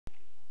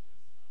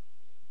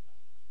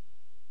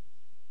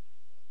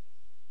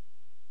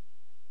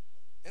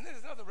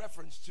another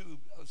reference to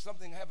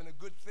something having a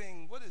good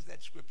thing. What is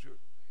that scripture?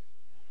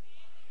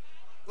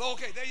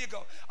 Okay, there you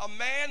go. A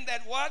man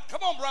that what?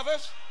 Come on,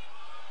 brothers.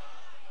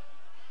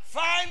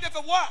 Findeth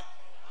a what?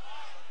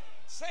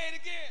 Say it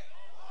again.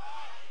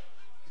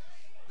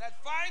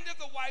 That findeth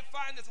a wife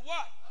findeth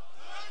what?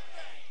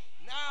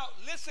 Now,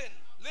 listen.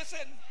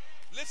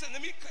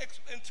 Let me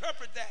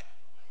interpret that.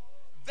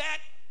 That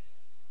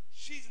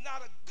she's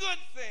not a good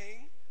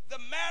thing. The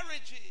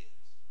marriage is.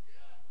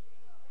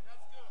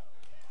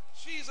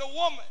 She's a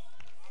woman.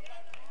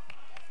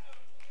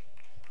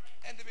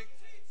 And to be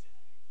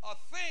a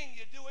thing,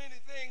 you do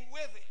anything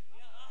with it.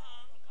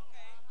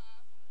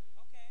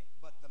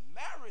 But the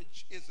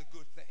marriage is a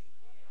good thing.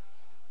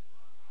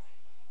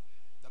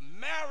 The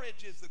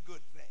marriage is a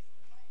good thing.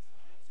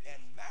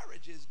 And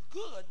marriage is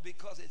good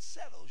because it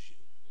settles you.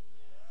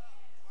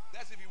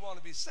 That's if you want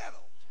to be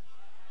settled.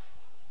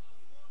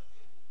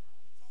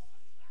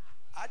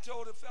 I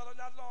told a fella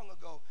not long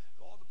ago,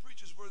 all the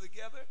preachers were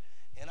together,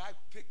 and I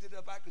picked it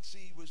up. I could see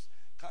he was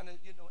kind of,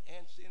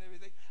 antsy and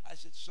everything. I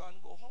said, son,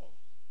 go home.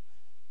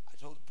 I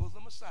told him, pull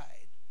them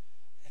aside.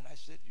 And I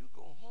said, you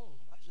go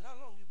home. I said, how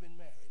long you been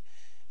married?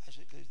 I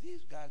said, because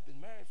these guys been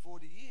married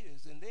 40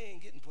 years, and they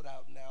ain't getting put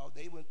out now.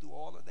 They went through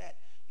all of that.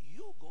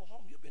 You go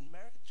home. You've been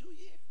married 2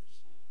 years.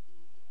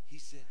 He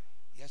said,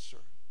 yes,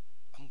 sir.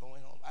 I'm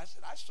going home. I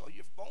said, I saw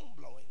your phone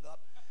blowing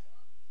up.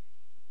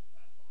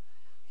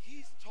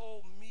 He's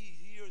told me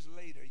years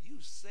later, you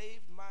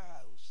saved my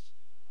house.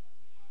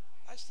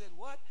 I said,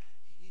 what?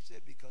 He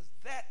said, because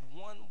that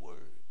one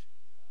word.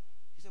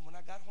 He said, when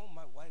I got home,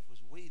 my wife was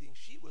waiting.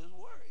 She was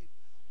worried.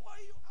 Why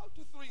are you out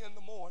to 3 in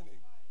the morning?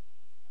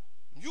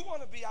 You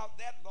want to be out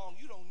that long,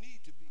 you don't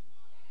need to be.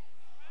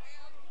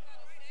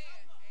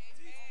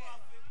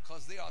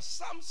 Because there are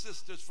some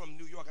sisters from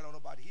New York, I don't know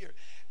about here,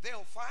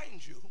 they'll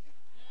find you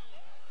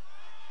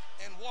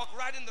and walk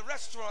right in the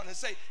restaurant and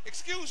say,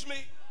 excuse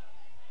me,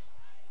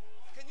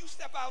 can you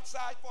step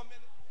outside for a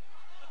minute?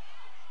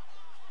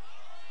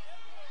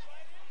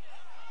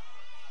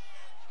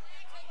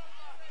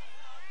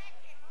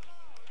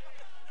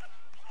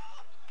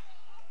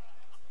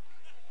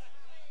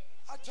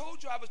 I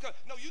told you I was coming.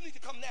 No, you need to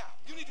come now.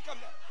 You need to come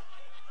now.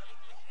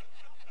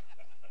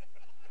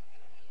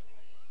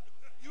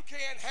 You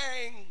can't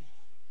hang,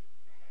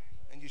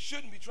 and you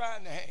shouldn't be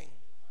trying to hang.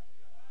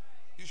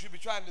 You should be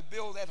trying to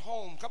build that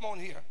home. Come on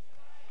here.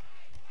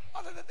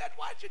 Other than that,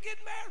 why'd you get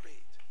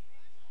married?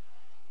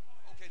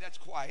 Okay, that's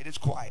quiet. It's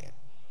quiet.